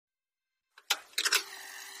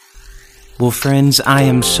Well, friends, I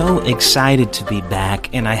am so excited to be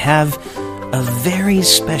back, and I have a very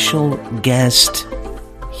special guest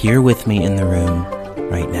here with me in the room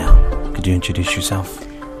right now. Could you introduce yourself?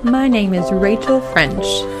 My name is Rachel French.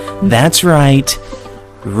 That's right.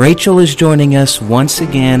 Rachel is joining us once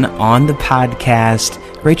again on the podcast.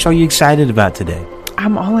 Rachel, are you excited about today?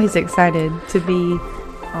 I'm always excited to be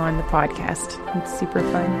on the podcast. It's super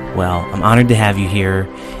fun. Well, I'm honored to have you here,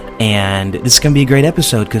 and this is going to be a great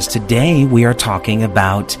episode because today we are talking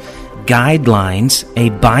about Guidelines,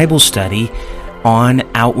 a Bible study on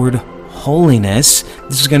outward holiness.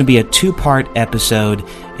 This is going to be a two-part episode,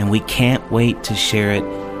 and we can't wait to share it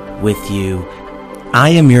with you. I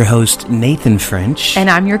am your host, Nathan French. And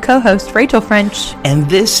I'm your co-host, Rachel French. And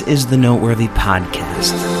this is the Noteworthy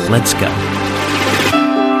Podcast. Let's go.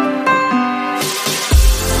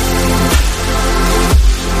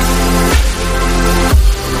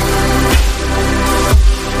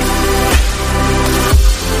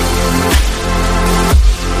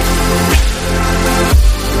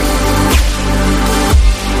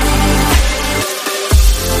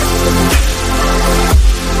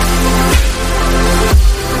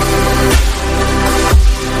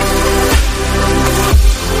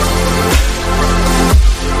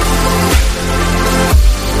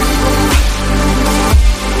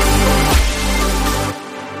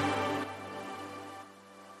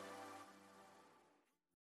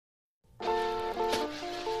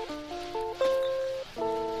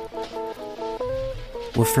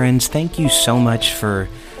 Well, friends, thank you so much for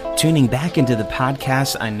tuning back into the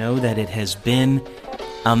podcast. I know that it has been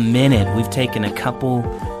a minute. We've taken a couple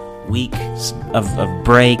weeks of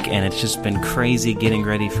break, and it's just been crazy getting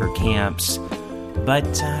ready for camps. But,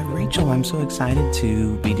 Rachel, I'm so excited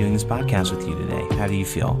to be doing this podcast with you today. How do you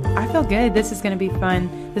feel? I feel good. This is going to be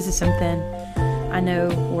fun. This is something I know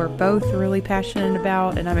we're both really passionate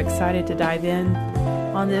about, and I'm excited to dive in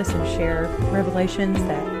on this and share revelations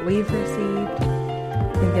that we've received.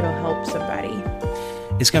 I think it'll help somebody.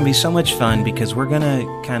 It's going to be so much fun because we're going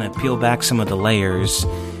to kind of peel back some of the layers.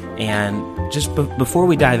 And just before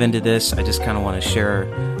we dive into this, I just kind of want to share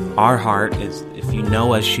our heart. If you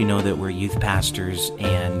know us, you know that we're youth pastors.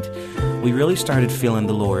 And we really started feeling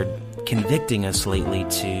the Lord convicting us lately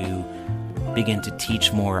to begin to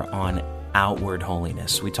teach more on outward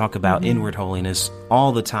holiness. We talk about inward holiness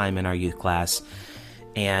all the time in our youth class.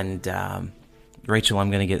 And Rachel, I'm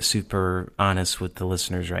going to get super honest with the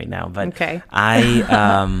listeners right now, but okay.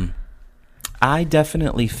 I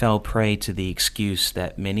definitely fell prey to the excuse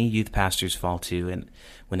that many youth pastors fall to, and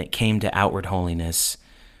when it came to outward holiness,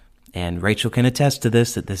 and Rachel can attest to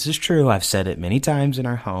this, that this is true. I've said it many times in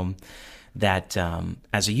our home, that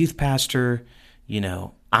as a youth pastor,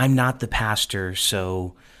 I'm not the pastor,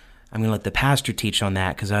 so I'm going to let the pastor teach on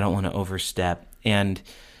that because I don't want to overstep. And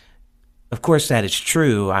of course, that is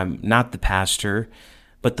true. I'm not the pastor,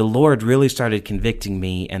 but the Lord really started convicting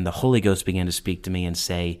me, and the Holy Ghost began to speak to me and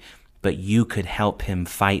say, but you could help him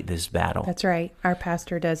fight this battle. That's right. Our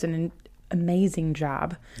pastor does an amazing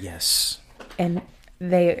job. Yes. And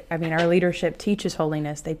our leadership teaches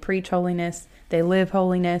holiness. They preach holiness. They live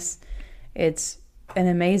holiness. It's an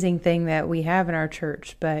amazing thing that we have in our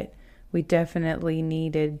church, but we definitely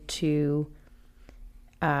needed to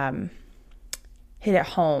hit it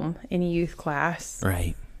home in youth class.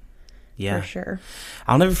 Right. Yeah. For sure.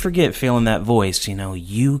 I'll never forget feeling that voice,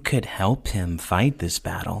 you could help him fight this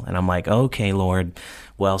battle. And I'm like, okay, Lord.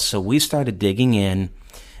 Well, so we started digging in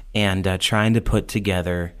and trying to put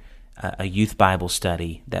together a youth Bible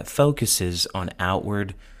study that focuses on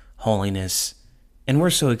outward holiness. And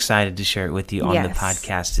we're so excited to share it with you on the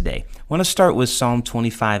podcast today. I want to start with Psalm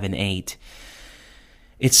 25:8.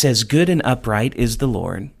 It says, good and upright is the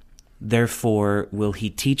Lord. Therefore will he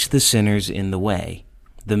teach the sinners in the way.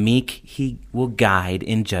 The meek he will guide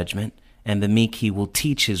in judgment, and the meek he will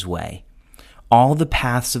teach his way. All the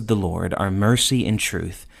paths of the Lord are mercy and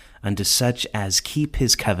truth unto such as keep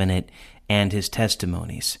his covenant and his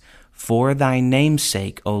testimonies. For thy name's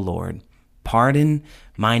sake, O Lord, pardon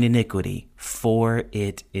mine iniquity, for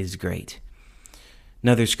it is great.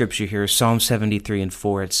 Another scripture here, Psalm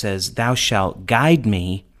 73:4, it says, thou shalt guide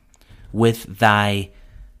me with thy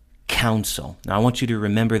counsel. Now, I want you to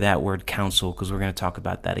remember that word counsel because we're going to talk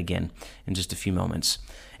about that again in just a few moments.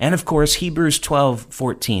 And, of course, Hebrews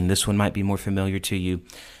 12:14. This one might be more familiar to you.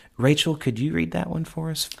 Rachel, could you read that one for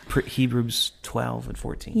us? Hebrews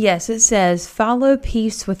 12:14. Yes, it says, follow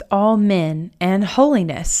peace with all men and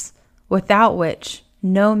holiness, without which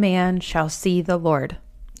no man shall see the Lord.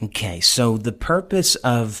 Okay, so the purpose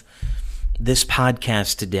of this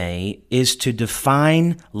podcast today is to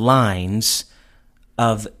define lines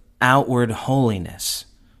of outward holiness.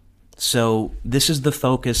 So this is the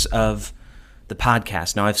focus of the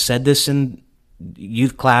podcast. Now, I've said this in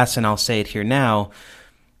youth class, and I'll say it here now.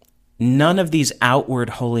 None of these outward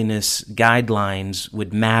holiness guidelines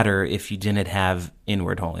would matter if you didn't have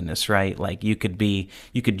inward holiness, right? Like you could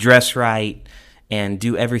dress right and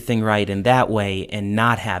do everything right in that way and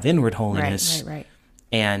not have inward holiness. Right.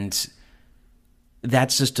 And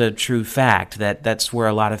that's just a true fact. That's where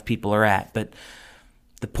a lot of people are at. But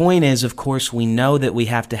the point is, of course, we know that we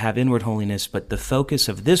have to have inward holiness, but the focus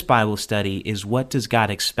of this Bible study is what does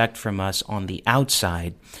God expect from us on the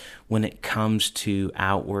outside when it comes to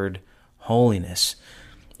outward holiness.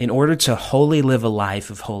 In order to wholly live a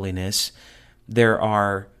life of holiness, there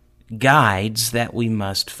are guides that we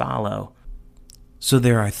must follow. So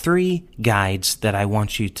there are 3 guides that I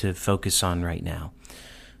want you to focus on right now.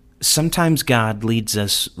 Sometimes God leads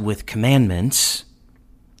us with commandments.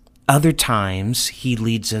 Other times, he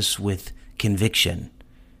leads us with conviction.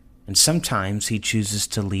 And sometimes he chooses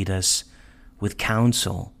to lead us with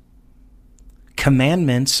counsel.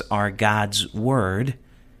 Commandments are God's word.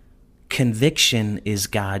 Conviction is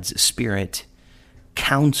God's spirit.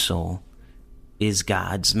 Counsel is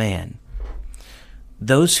God's man.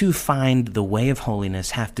 Those who find the way of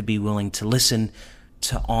holiness have to be willing to listen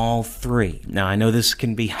to all 3. Now, I know this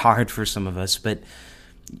can be hard for some of us, but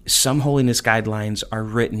some holiness guidelines are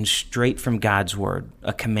written straight from God's word,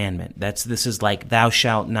 a commandment. This is like thou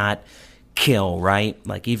shalt not kill, right?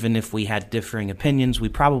 Like even if we had differing opinions, we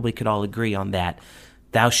probably could all agree on that.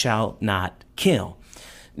 Thou shalt not kill.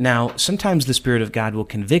 Now, sometimes the Spirit of God will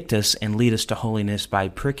convict us and lead us to holiness by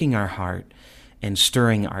pricking our heart and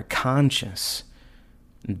stirring our conscience.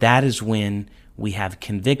 That is when we have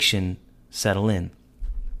conviction settle in.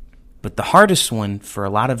 But the hardest one for a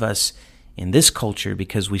lot of us in this culture,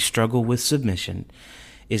 because we struggle with submission,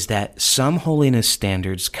 is that some holiness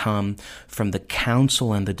standards come from the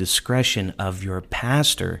counsel and the discretion of your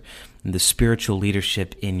pastor and the spiritual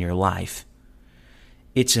leadership in your life.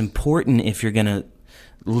 It's important, if you're going to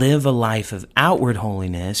live a life of outward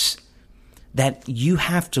holiness, that you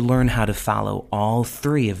have to learn how to follow all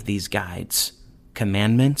 3 of these guides: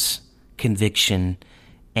 commandments, conviction,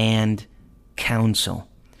 and counsel.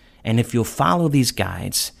 And if you'll follow these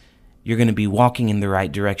guides, you're going to be walking in the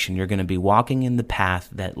right direction. You're going to be walking in the path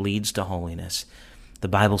that leads to holiness. The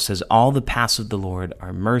Bible says all the paths of the Lord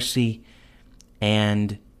are mercy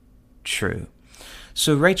and true.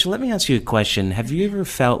 So, Rachel, let me ask you a question. Have you ever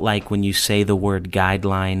felt like when you say the word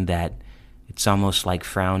guideline that it's almost like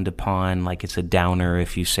frowned upon, like it's a downer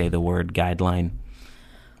if you say the word guideline?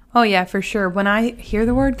 Oh, yeah, for sure. When I hear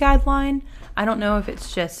the word guideline, I don't know if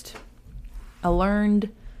it's just a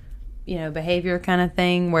learned, behavior kind of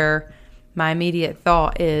thing where my immediate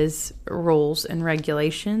thought is rules and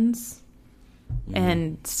regulations. Mm-hmm.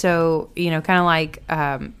 And so, kind of like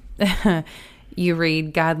you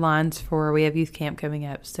read guidelines for, we have youth camp coming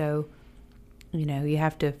up. So, you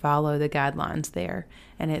have to follow the guidelines there.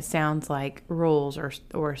 And it sounds like rules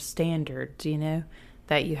or standards,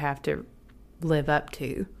 that you have to live up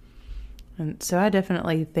to. And so I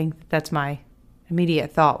definitely think that's my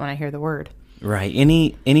immediate thought when I hear the word. Right.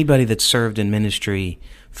 Anybody that's served in ministry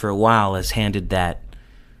for a while has handed that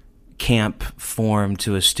camp form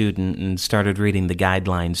to a student and started reading the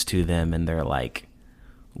guidelines to them, and they're like,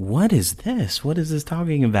 what is this? What is this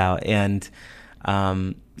talking about? And,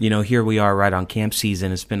 here we are right on camp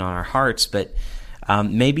season. It's been on our hearts, but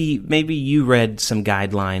maybe you read some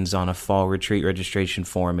guidelines on a fall retreat registration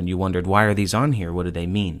form and you wondered, why are these on here? What do they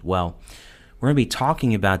mean? Well, we're going to be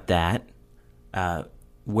talking about that.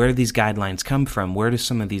 Where do these guidelines come from? Where do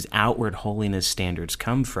some of these outward holiness standards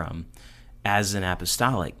come from as an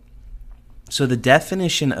apostolic? So the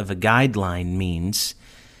definition of a guideline means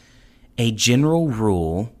a general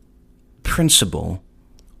rule, principle,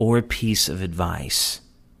 or a piece of advice.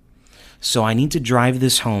 So I need to drive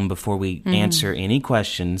this home before we answer any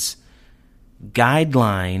questions.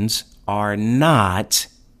 Guidelines are not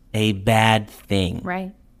a bad thing.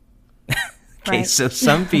 Right. Okay, right. So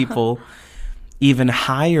some people even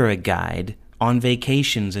hire a guide on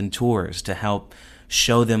vacations and tours to help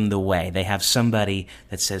show them the way. They have somebody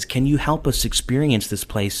that says, can you help us experience this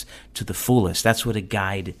place to the fullest? That's what a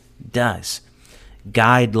guide does.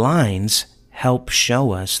 Guidelines help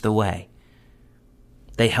show us the way.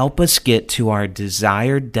 They help us get to our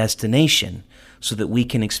desired destination so that we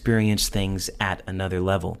can experience things at another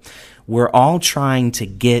level. We're all trying to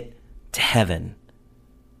get to heaven,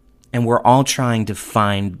 and we're all trying to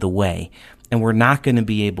find the way, and we're not going to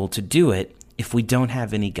be able to do it if we don't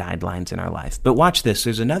have any guidelines in our life. But watch this.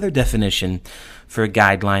 There's another definition for a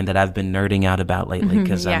guideline that I've been nerding out about lately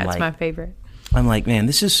because it's my favorite. I'm like, man,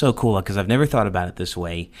 this is so cool because I've never thought about it this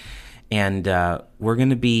way. And we're going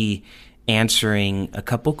to be answering a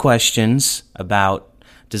couple questions about,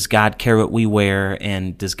 does God care what we wear,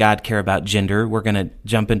 and does God care about gender? We're going to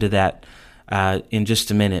jump into that in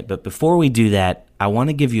just a minute. But before we do that, I want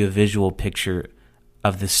to give you a visual picture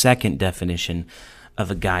of the second definition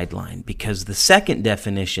of a guideline, because the second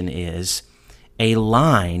definition is a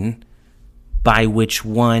line by which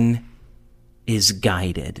one is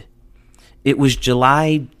guided. It was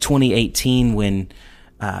July 2018 when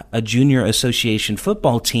a junior association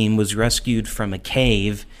football team was rescued from a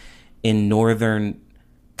cave in northern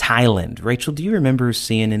Thailand. Rachel, do you remember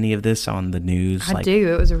seeing any of this on the news? I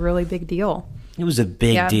do. It was a really big deal. It was a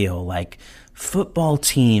big deal. Like, football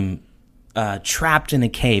team trapped in a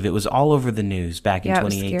cave. It was all over the news back in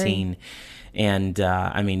 2018. And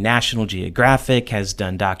National Geographic has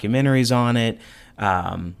done documentaries on it.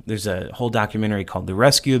 There's a whole documentary called The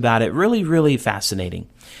Rescue about it. Really, really fascinating.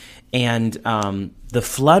 And the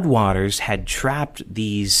floodwaters had trapped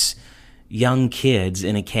these young kids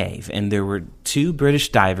in a cave. And there were two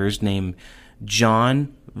British divers named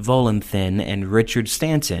John Volanthen and Richard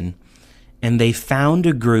Stanton. And they found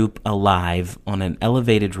a group alive on an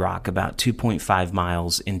elevated rock about 2.5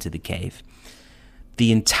 miles into the cave.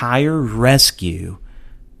 The entire rescue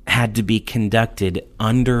had to be conducted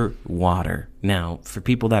underwater. Now, for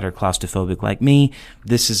people that are claustrophobic like me,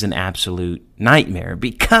 this is an absolute nightmare,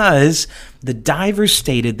 because the divers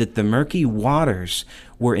stated that the murky waters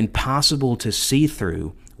were impossible to see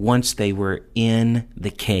through once they were in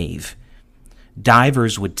the cave.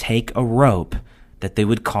 Divers would take a rope that they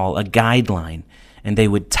would call a guideline, and they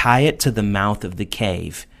would tie it to the mouth of the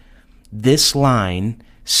cave. This line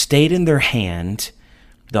stayed in their hand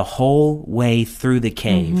the whole way through the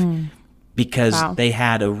cave, because they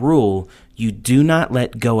had a rule: you do not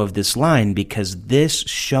let go of this line, because this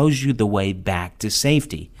shows you the way back to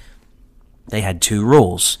safety. They had two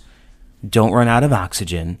rules: don't run out of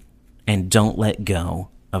oxygen, and don't let go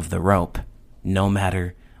of the rope, no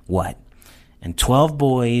matter what. And 12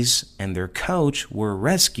 boys and their coach were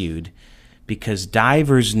rescued because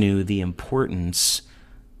divers knew the importance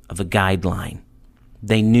of a guideline.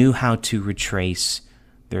 They knew how to retrace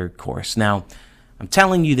their course. Now, I'm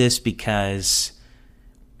telling you this because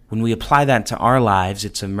when we apply that to our lives,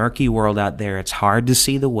 it's a murky world out there. It's hard to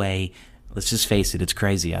see the way. Let's just face it, it's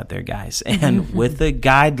crazy out there, guys. And with a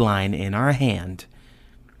guideline in our hand,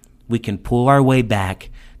 we can pull our way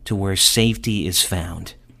back to where safety is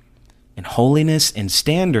found. And holiness and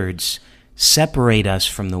standards separate us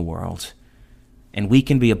from the world. And we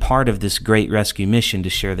can be a part of this great rescue mission to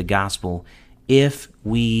share the gospel if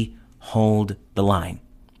we hold the line.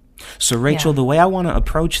 So, Rachel, the way I want to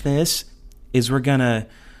approach this is we're going to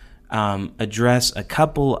address a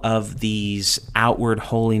couple of these outward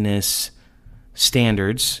holiness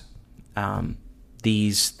standards,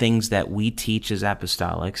 these things that we teach as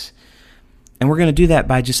apostolics, and we're going to do that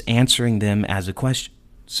by just answering them as a question.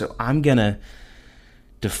 So I'm going to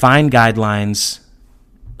define guidelines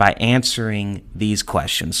by answering these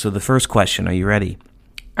questions. So the first question, are you ready?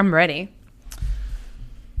 I'm ready.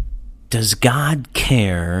 Does God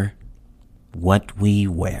care what we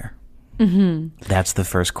wear? That's the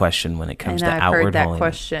first question when it comes to outward holiness. And I've heard that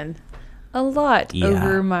question a lot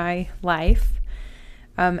over my life.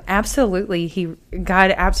 Absolutely,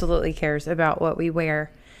 God absolutely cares about what we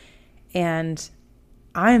wear. And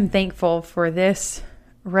I am thankful for this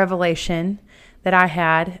revelation that I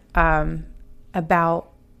had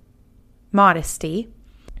about modesty.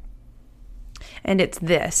 And it's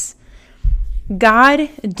this: God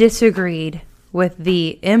disagreed with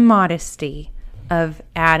the immodesty of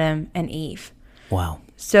Adam and Eve. Wow.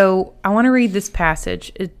 So I want to read this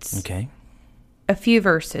passage. It's okay. A few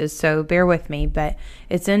verses, so bear with me, but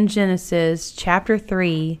it's in Genesis chapter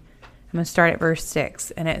 3. I'm going to start at verse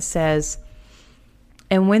 6, and it says,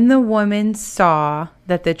 "And when the woman saw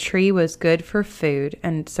that the tree was good for food,"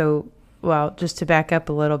 and so, well, just to back up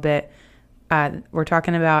a little bit, we're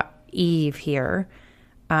talking about Eve here.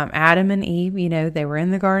 Adam and Eve, they were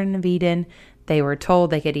in the Garden of Eden. They were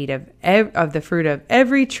told they could eat of the fruit of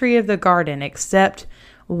every tree of the garden except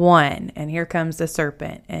one. And here comes the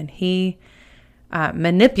serpent, and he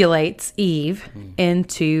manipulates Eve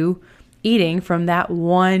into eating from that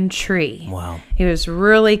one tree. Wow. He was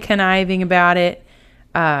really conniving about it.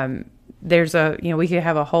 There's we could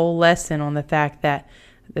have a whole lesson on the fact that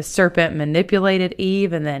the serpent manipulated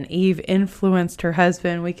Eve and then Eve influenced her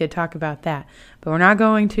husband. We could talk about that, but we're not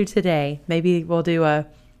going to today. Maybe we'll do a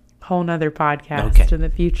whole nother podcast in the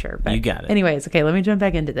future. But you got it. Anyways, okay, let me jump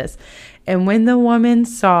back into this. "And when the woman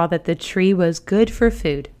saw that the tree was good for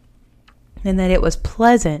food, and that it was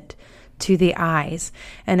pleasant to the eyes,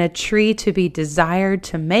 and a tree to be desired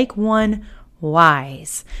to make one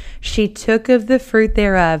wise. She took of the fruit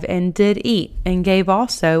thereof, and did eat, and gave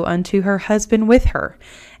also unto her husband with her,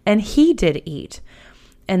 and he did eat.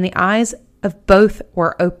 And the eyes of both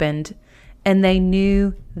were opened, and they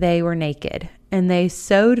knew they were naked. And they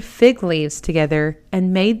sewed fig leaves together,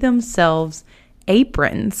 and made themselves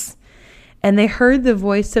aprons. And they heard the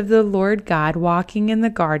voice of the Lord God walking in the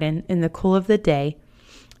garden in the cool of the day.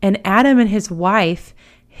 And Adam and his wife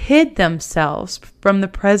hid themselves from the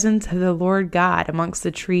presence of the Lord God amongst the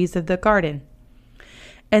trees of the garden.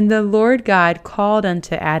 And the Lord God called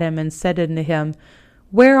unto Adam and said unto him,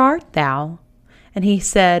 Where art thou? And he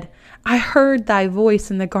said, I heard thy voice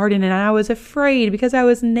in the garden, and I was afraid, because I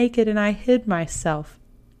was naked, and I hid myself.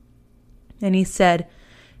 And he said,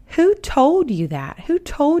 Who told you that? Who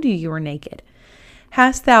told you you were naked?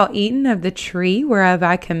 Hast thou eaten of the tree whereof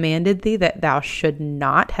I commanded thee that thou should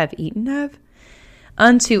not have eaten of?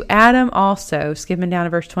 Unto Adam also, skipping down to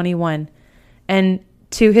verse 21, and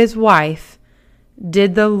to his wife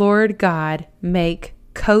did the Lord God make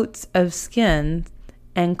coats of skin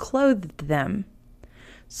and clothed them.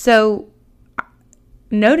 So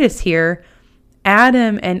notice here,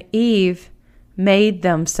 Adam and Eve made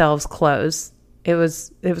themselves clothes. It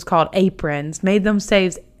was called aprons. Made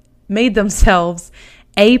themselves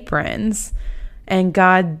aprons, and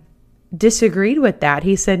God disagreed with that.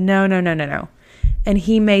 He said, No. And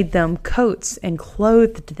he made them coats and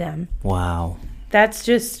clothed them. Wow. That's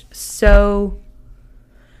just so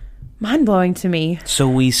mind-blowing to me. So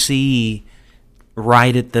we see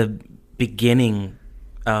right at the beginning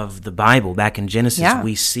of the Bible, back in Genesis,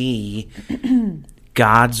 we see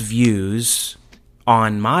God's views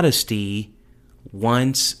on modesty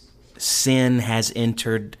once sin has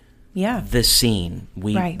entered the scene.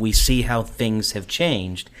 We see how things have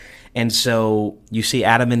changed. And so you see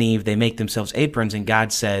Adam and Eve, they make themselves aprons, and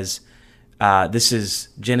God says, this is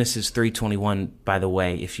Genesis 3:21, by the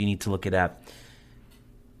way, if you need to look it up.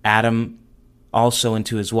 Adam also and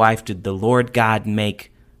to his wife did the Lord God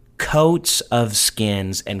make coats of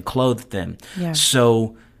skins and clothed them. Yeah.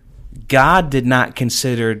 So God did not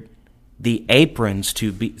consider the aprons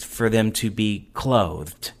for them to be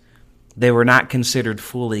clothed. They were not considered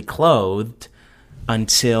fully clothed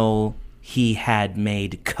until he had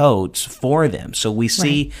made coats for them. So we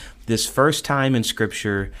see this first time in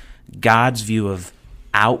Scripture God's view of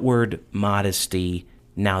outward modesty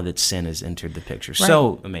now that sin has entered the picture.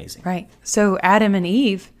 So amazing. Right. So Adam and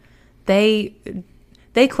Eve, they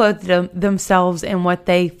clothed themselves in what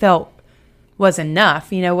they felt was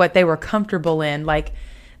enough, what they were comfortable in. Like,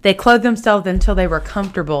 they clothed themselves until they were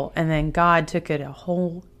comfortable, and then God took it a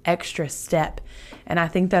whole extra step. And I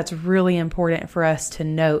think that's really important for us to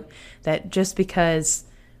note, that just because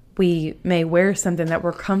we may wear something that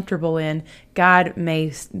we're comfortable in, God may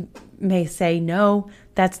say, no,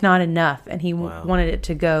 that's not enough. And he wanted it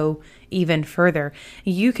to go even further.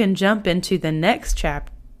 You can jump into the next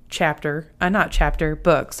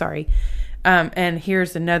book. And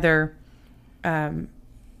here's another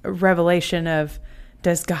revelation of,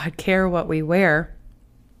 does God care what we wear,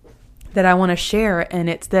 that I want to share. And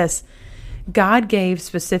it's this: God gave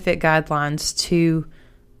specific guidelines to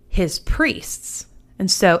his priests. And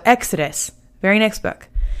so Exodus, very next book,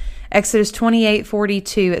 Exodus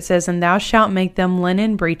 28:42, it says, And thou shalt make them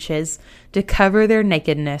linen breeches to cover their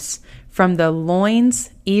nakedness. From the loins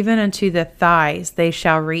even unto the thighs they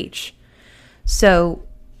shall reach. So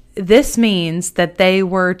this means that they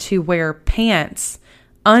were to wear pants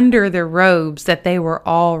under the robes that they were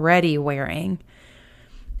already wearing.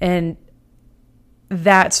 And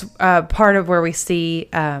that's part of where we see,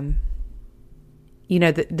 the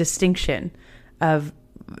distinction of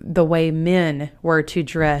the way men were to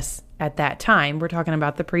dress at that time. We're talking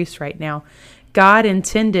about the priests right now. God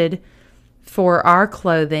intended for our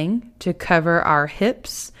clothing to cover our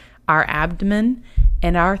hips, our abdomen,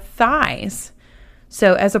 and our thighs.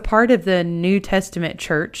 So as a part of the New Testament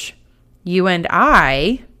church, you and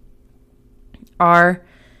I are,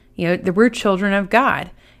 we're children of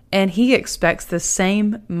God, and he expects the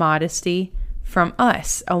same modesty from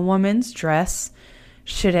us. A woman's dress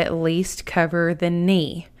should at least cover the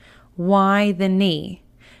knee. Why the knee?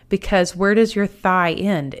 Because where does your thigh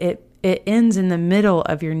end? It ends in the middle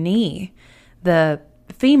of your knee. The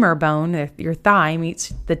femur bone, your thigh,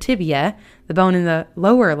 meets the tibia, the bone in the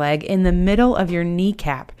lower leg, in the middle of your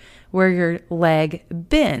kneecap, where your leg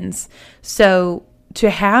bends. So to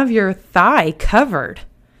have your thigh covered,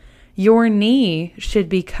 your knee should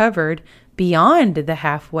be covered beyond the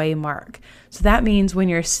halfway mark. So that means when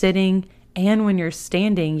you're sitting and when you're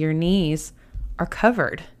standing, your knees are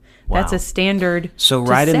covered. That's a standard. So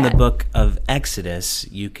right in the book of Exodus,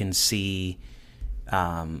 you can see,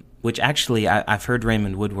 which actually I've heard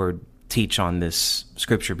Raymond Woodward teach on this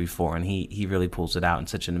scripture before, and he really pulls it out in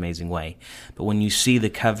such an amazing way. But when you see the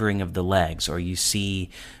covering of the legs, or you see,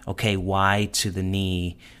 okay, why to the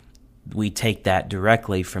knee, we take that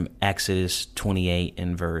directly from Exodus 28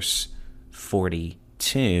 and verse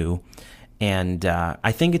 42. And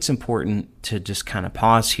I think it's important to just kind of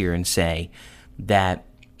pause here and say that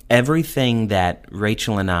everything that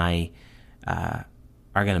Rachel and I are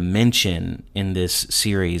going to mention in this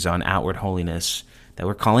series on outward holiness that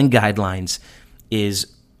we're calling guidelines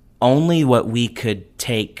is only what we could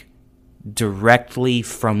take directly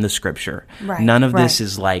from the scripture. Right, None of this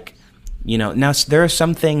is like, now there are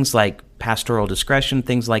some things like pastoral discretion,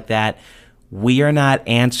 things like that. We are not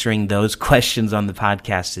answering those questions on the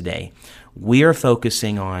podcast today. We are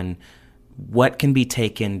focusing on what can be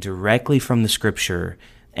taken directly from the scripture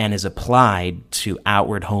and is applied to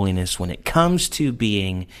outward holiness when it comes to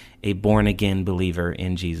being a born-again believer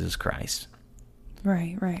in Jesus Christ.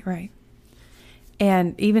 Right.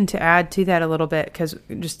 And even to add to that a little bit, because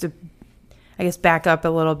just to, I guess, back up a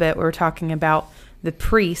little bit, we're talking about the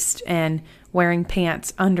priest and wearing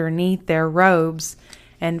pants underneath their robes.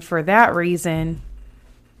 And for that reason,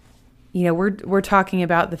 we're talking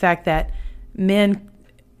about the fact that men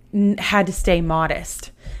had to stay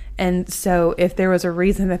modest. And so if there was a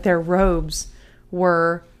reason that their robes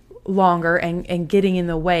were longer and getting in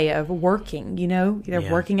the way of working,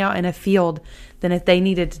 they're working out in a field, then if they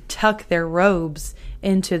needed to tuck their robes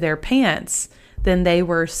into their pants, then they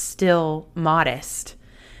were still modest.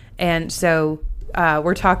 And so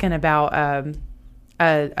we're talking about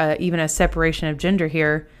even a separation of gender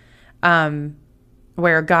here,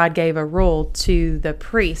 where God gave a rule to the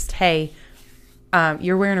priest, hey,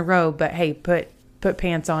 you're wearing a robe, but hey, put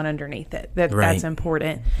pants on underneath it. That's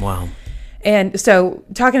important. Wow. And so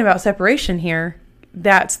talking about separation here,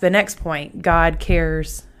 that's the next point. God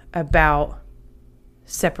cares about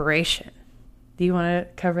separation. Do you want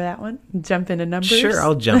to cover that one? Jump into Numbers? Sure,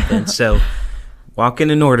 I'll jump in. So walking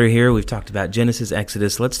in order here, we've talked about Genesis,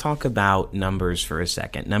 Exodus. Let's talk about Numbers for a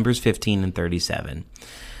second. Numbers 15 and 37.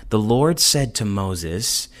 The Lord said to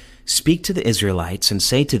Moses, "Speak to the Israelites and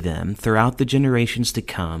say to them, throughout the generations to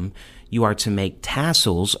come, you are to make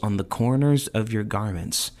tassels on the corners of your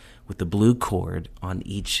garments with the blue cord on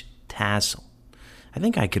each tassel." I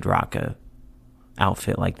think I could rock a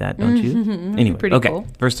outfit like that, don't you? Anyway, pretty okay, cool.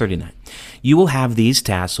 Verse 39. You will have these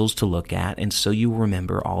tassels to look at, and so you will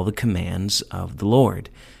remember all the commands of the Lord,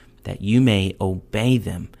 that you may obey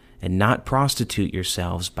them and not prostitute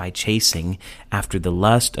yourselves by chasing after the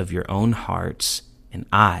lust of your own hearts and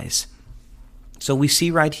eyes. So we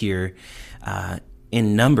see right here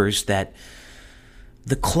in Numbers that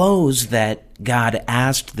the clothes that God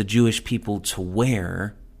asked the Jewish people to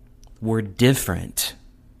wear were different,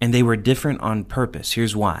 and they were different on purpose.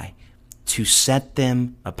 Here's why: to set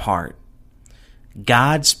them apart.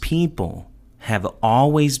 God's people have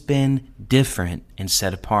always been different and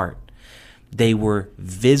set apart. They were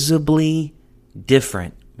visibly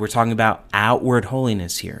different. We're talking about outward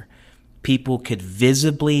holiness here. People could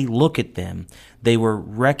visibly look at them. They were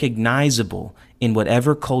recognizable in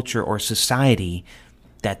whatever culture or society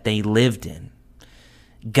that they lived in.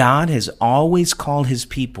 God has always called his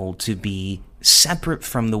people to be separate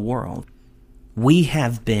from the world. We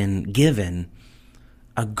have been given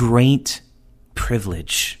a great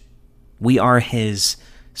privilege. We are his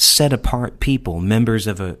set-apart people, members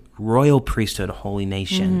of a royal priesthood, a holy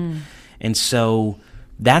nation. And so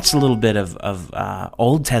that's a little bit of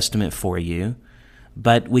Old Testament for you.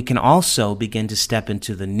 But we can also begin to step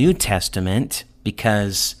into the New Testament,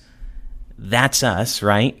 because that's us,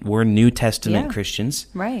 right? We're New Testament Christians.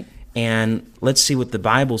 Right. And let's see what the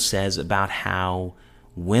Bible says about how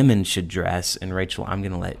women should dress. And Rachel, I'm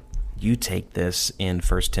going to let you take this in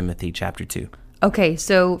 1 Timothy chapter 2. Okay,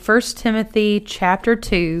 so 1 Timothy chapter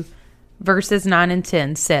 2, verses 9 and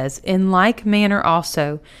 10 says, "In like manner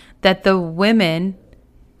also, that the women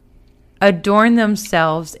adorn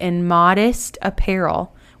themselves in modest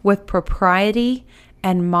apparel, with propriety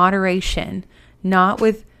and moderation, not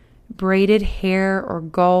with braided hair or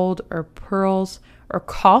gold or pearls or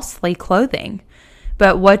costly clothing,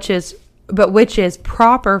 but which is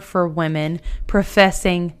proper for women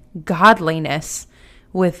professing godliness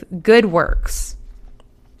with good works."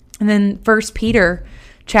 And then 1 Peter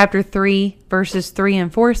chapter 3, verses 3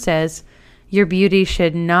 and 4 says, "Your beauty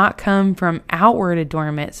should not come from outward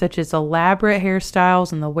adornment, such as elaborate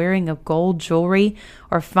hairstyles and the wearing of gold jewelry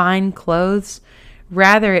or fine clothes.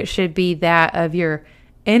 Rather, it should be that of your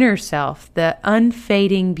inner self, the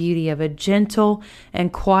unfading beauty of a gentle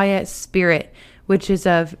and quiet spirit, which is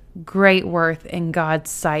of great worth in God's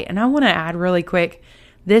sight. And I want to add really quick,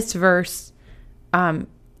 this verse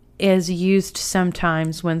is used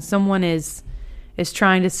sometimes when someone is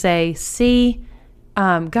trying to say, see,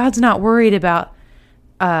 God's not worried about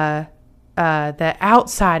the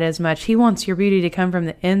outside as much. He wants your beauty to come from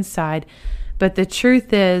the inside. But the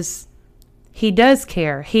truth is, he does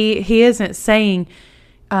care. He isn't saying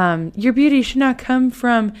your beauty should not come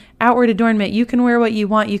from outward adornment. You can wear what you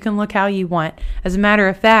want. You can look how you want. As a matter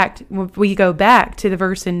of fact, if we go back to the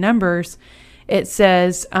verse in Numbers, it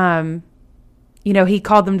says, he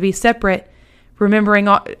called them to be separate, to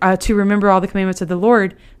remember all the commandments of the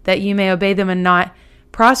Lord, that you may obey them and not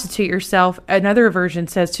prostitute yourself. Another version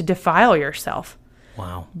says to defile yourself.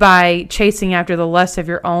 Wow. By chasing after the lust of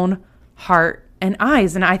your own heart and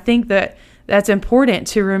eyes. And I think that that's important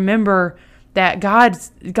to remember, that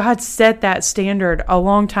God set that standard a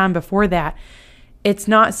long time before that. It's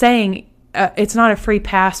not saying it's not a free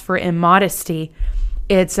pass for immodesty.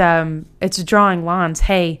 It's drawing lines.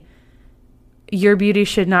 Hey, your beauty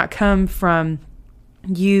should not come from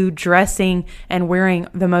you dressing and wearing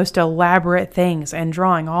the most elaborate things and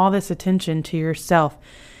drawing all this attention to yourself.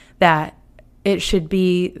 That it should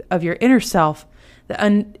be of your inner self,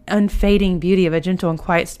 the unfading beauty of a gentle and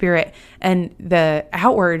quiet spirit, and the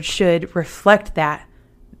outward should reflect that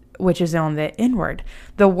which is on the inward.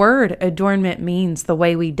 The word adornment means the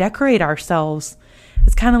way we decorate ourselves.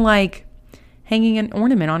 It's kind of like hanging an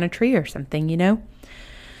ornament on a tree or something,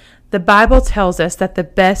 The Bible tells us that the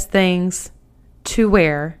best things to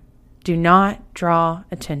wear do not draw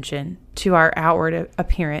attention to our outward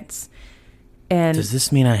appearance. And does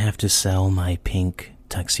this mean I have to sell my pink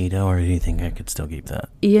tuxedo, or do you think I could still keep that?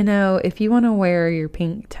 If you want to wear your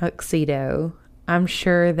pink tuxedo, I'm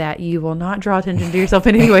sure that you will not draw attention to yourself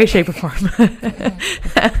in any way, shape, or form.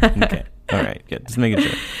 Okay. All right. Good. Just making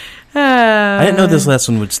sure. I didn't know this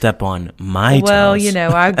lesson would step on my toes.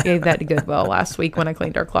 Well, I gave that to Goodwill last week when I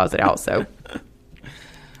cleaned our closet out. So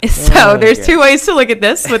there's two ways to look at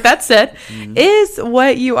this. With that said, is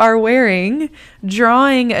what you are wearing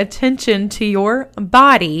drawing attention to your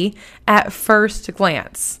body at first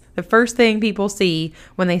glance? The first thing people see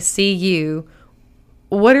when they see you,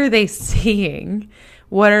 what are they seeing?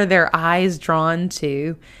 What are their eyes drawn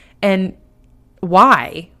to? And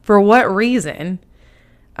why? For what reason?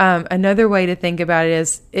 Another way to think about it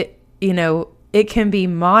is, it can be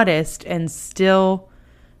modest and still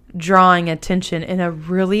drawing attention in a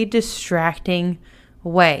really distracting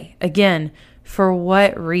way. Again, for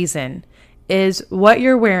what reason? Is what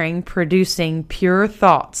you're wearing producing pure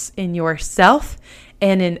thoughts in yourself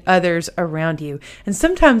and in others around you? And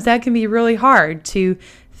sometimes that can be really hard to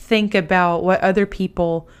think about what other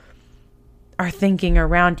people are thinking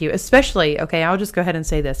around you, especially, I'll just go ahead and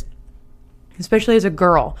say this, especially as a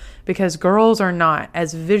girl, because girls are not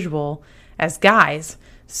as visual as guys.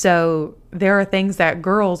 So there are things that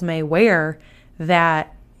girls may wear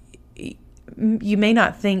that you may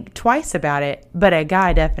not think twice about it, but a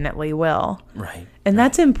guy definitely will. Right. And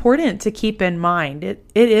that's important to keep in mind. It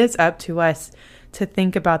is up to us to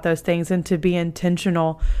think about those things and to be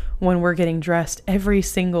intentional when we're getting dressed every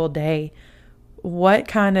single day. What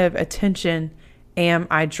kind of attention am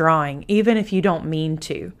I drawing? Even if you don't mean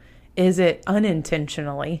to, is it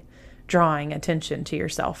unintentionally drawing attention to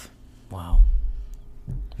yourself? Wow.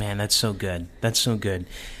 Man, that's so good. That's so good.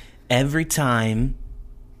 Every time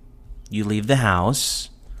you leave the house,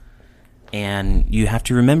 and you have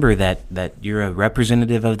to remember that you're a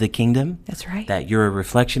representative of the kingdom. That's right. That you're a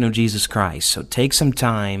reflection of Jesus Christ. So take some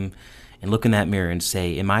time and look in that mirror and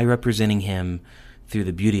say, am I representing him through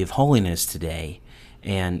the beauty of holiness today?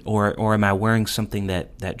 Or am I wearing something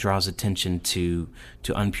that draws attention to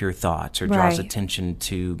impure thoughts, or draws attention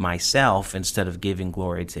to myself instead of giving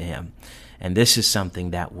glory to him? And this is something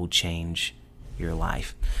that will change your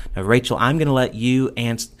life. Now, Rachel, I'm going to let you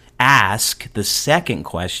ask the second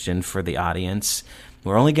question for the audience.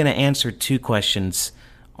 We're only going to answer 2 questions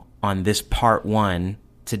on this part 1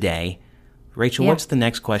 today. Rachel, what's the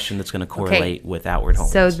next question that's going to correlate with outward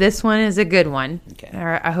holiness? So this one is a good one. Okay.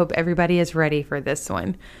 I hope everybody is ready for this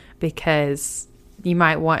one, because you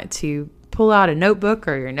might want to pull out a notebook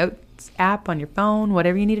or your notes app on your phone,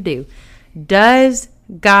 whatever you need to do. Does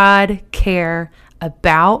God care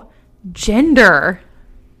about gender?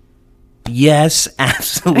 Yes,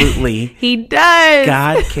 absolutely. He does.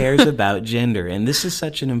 God cares about gender. And this is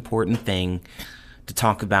such an important thing to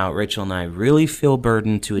talk about. Rachel and I really feel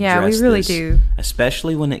burdened to address this. Yeah, we really do.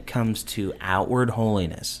 Especially when it comes to outward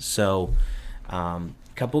holiness. So, a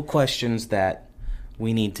couple questions that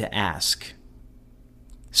we need to ask.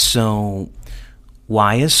 So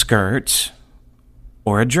why a skirt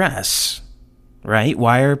or a dress, right?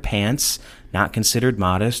 Why are pants not considered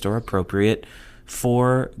modest or appropriate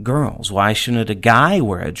for girls? Why shouldn't a guy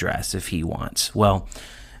wear a dress if he wants? Well,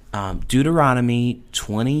 Deuteronomy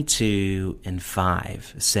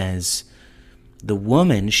 22:5 says, "The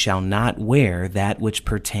woman shall not wear that which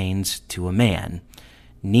pertains to a man,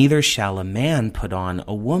 neither shall a man put on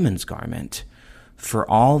a woman's garment, for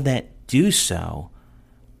all that do so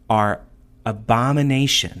are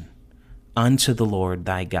abomination unto the Lord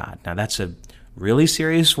thy God." Now that's a really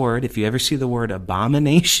serious word. If you ever see the word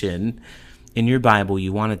abomination in your Bible,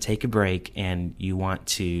 you want to take a break and you want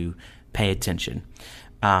to pay attention.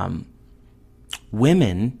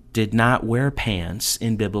 Women did not wear pants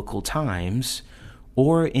in biblical times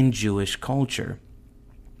or in Jewish culture.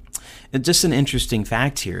 And just an interesting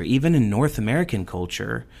fact here, even in North American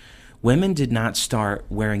culture, women did not start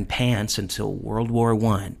wearing pants until World War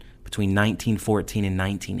I, between 1914 and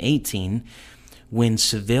 1918, when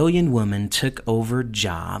civilian women took over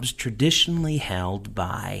jobs traditionally held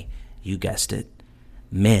by, you guessed it,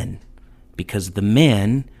 men, because the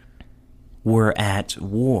men were at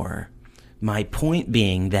war. My point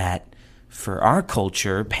being that for our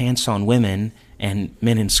culture, pants on women and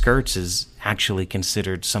men in skirts is actually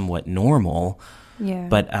considered somewhat normal. Yeah.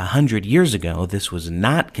 But 100 years ago, this was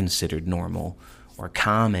not considered normal or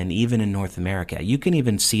common, even in North America. You can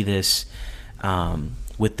even see this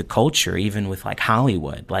with the culture, even with like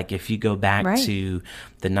Hollywood. Like if you go back to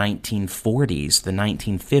the 1940s, the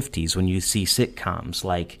 1950s, when you see sitcoms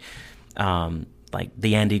like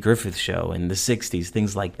the Andy Griffith Show in the 60s,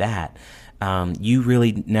 things like that, you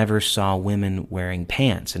really never saw women wearing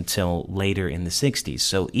pants until later in the 60s.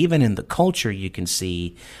 So even in the culture, you can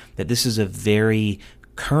see that this is a very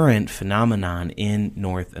current phenomenon in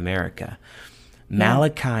North America.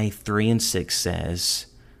 Malachi 3:6 says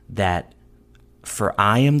that, "For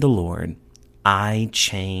I am the Lord, I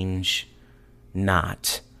change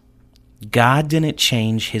not." God didn't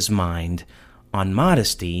change his mind on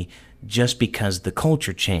modesty just because the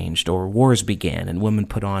culture changed or wars began and women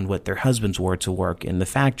put on what their husbands wore to work in the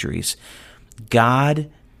factories. God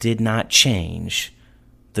did not change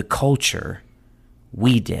the culture.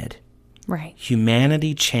 We did. Right.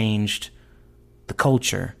 Humanity changed the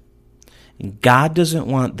culture. And God doesn't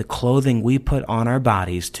want the clothing we put on our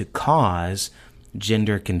bodies to cause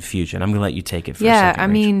gender confusion. I'm going to let you take it for a second. Yeah, I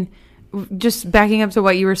mean, just backing up to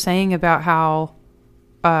what you were saying about how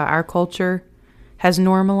our culture has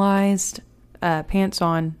normalized pants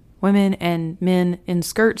on women and men in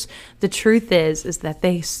skirts. The truth is that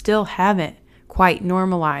they still haven't quite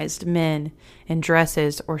normalized men in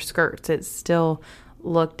dresses or skirts. It's still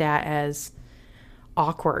looked at as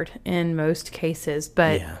awkward in most cases,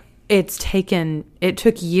 but it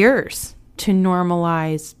took years to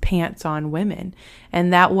normalize pants on women,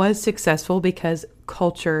 and that was successful because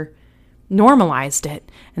culture normalized it.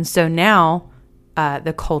 And so now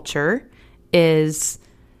the culture is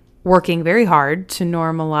working very hard to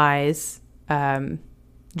normalize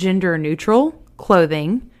gender neutral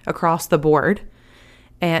clothing across the board.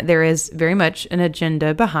 And there is very much an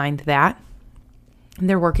agenda behind that. And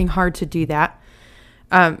they're working hard to do that.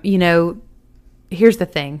 Here's the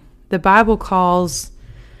thing. The Bible calls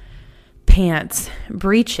pants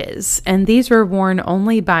breeches, and these were worn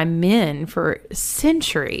only by men for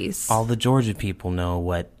centuries. All the Georgia people know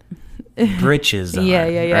what breeches are. Yeah.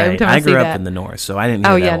 Right? I grew up in the north, so I didn't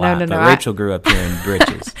hear that a lot. But Rachel grew up here in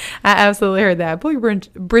breeches. I absolutely heard that. Pull your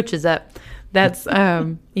breeches up. That's,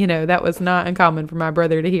 that was not uncommon for my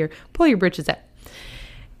brother to hear. Pull your breeches up.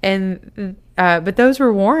 And, but those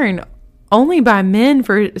were worn only by men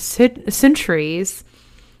for centuries.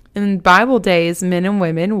 In Bible days, men and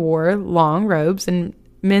women wore long robes, and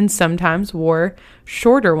men sometimes wore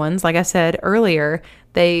shorter ones. Like I said earlier,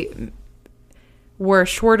 they wore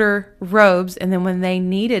shorter robes, and then when they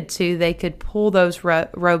needed to, they could pull those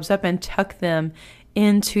robes up and tuck them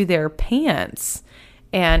into their pants.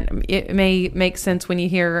 And it may make sense when you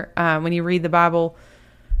hear, when you read the Bible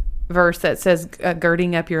verse that says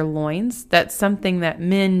girding up your loins. That's something that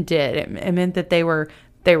men did. It meant that they were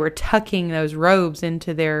tucking those robes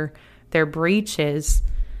into their breeches.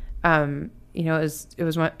 It was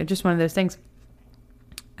just one of those things.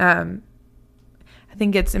 I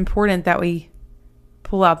think it's important that we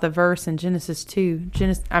pull out the verse in Genesis 2.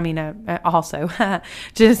 Genesis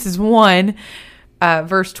 1,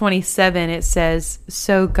 verse 27. It says,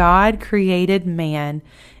 "So God created man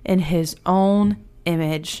in his own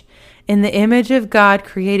image. In the image of God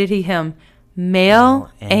created he him.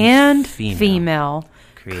 Male and female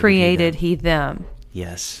created he them."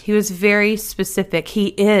 Yes. He was very specific. He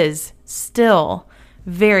is still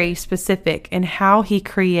very specific in how he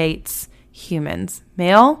creates humans,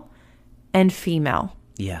 male and female.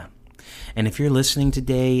 Yeah. And if you're listening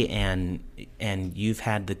today and you've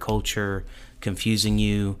had the culture confusing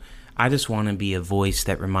you, I just want to be a voice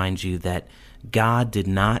that reminds you that God did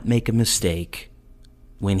not make a mistake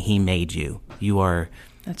when he made you. You are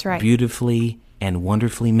That's right. beautifully and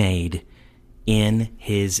wonderfully made in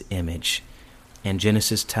his image. And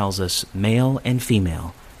Genesis tells us male and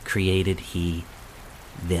female created he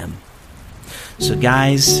them. So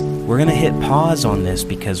guys, we're going to hit pause on this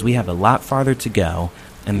because we have a lot farther to go,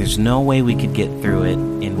 and there's no way we could get through it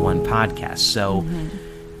in one podcast. So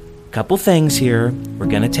couple things here. We're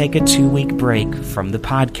going to take a 2-week break from the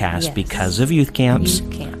podcast because of youth camps.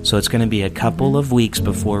 So it's going to be a couple of weeks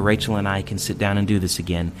before Rachel and I can sit down and do this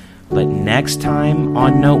again. But next time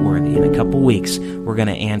on Noteworthy, in a couple weeks, we're going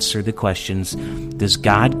to answer the questions: does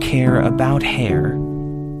God care about hair?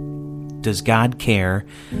 Does God care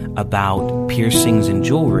about piercings and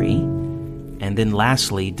jewelry? And then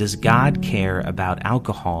lastly, does God care about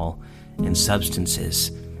alcohol and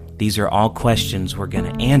substances? These are all questions we're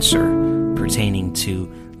going to answer pertaining to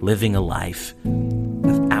living a life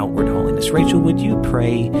of outward holiness. Rachel, would you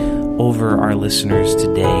pray over our listeners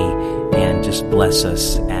today and just bless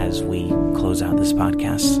us as we close out this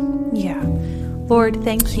podcast? Yeah. Lord,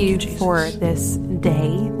 thank you for this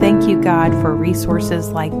day. Thank you, God, for resources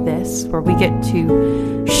like this where we get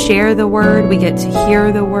to share the word, we get to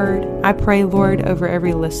hear the word. I pray, Lord, over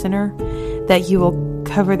every listener that you will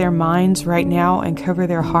cover their minds right now and cover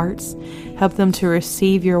their hearts. Help them to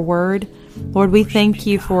receive your word. Lord, we thank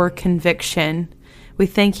you for conviction. We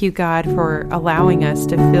thank you, God, for allowing us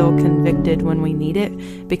to feel convicted when we need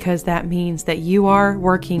it, because that means that you are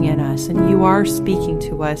working in us and you are speaking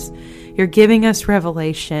to us. You're giving us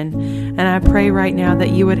revelation. And I pray right now that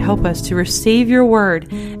you would help us to receive your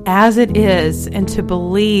word as it is and to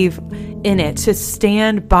believe in it, to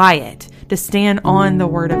stand by it, to stand on the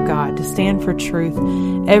word of God, to stand for truth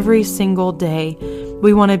every single day.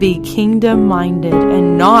 We want to be kingdom-minded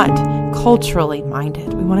and not culturally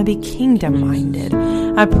minded. We want to be kingdom-minded.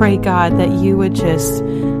 I pray, God, that you would just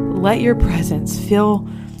let your presence fill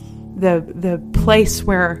the place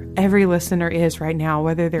where every listener is right now,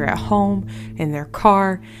 whether they're at home, in their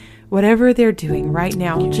car, whatever they're doing right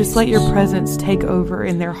now. Just let your presence take over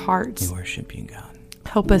in their hearts. We worship you, God.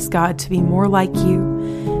 Help us, God, to be more like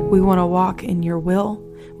you. We want to walk in your will.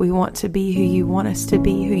 We want to be who you want us to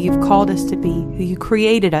be, who you've called us to be, who you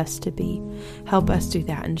created us to be. Help us do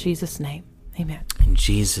that in Jesus' name. Amen. In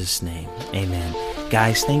Jesus' name, amen.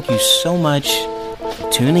 Guys, thank you so much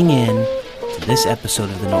for tuning in to this episode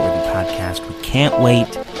of the Noteworthy Podcast. We can't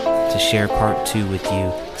wait to share part 2 with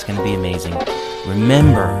you. It's going to be amazing.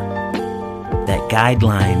 Remember that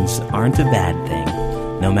guidelines aren't a bad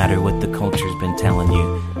thing. No matter what the culture's been telling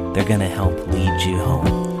you, they're going to help lead you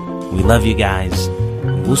home. We love you guys.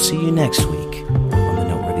 We'll see you next week.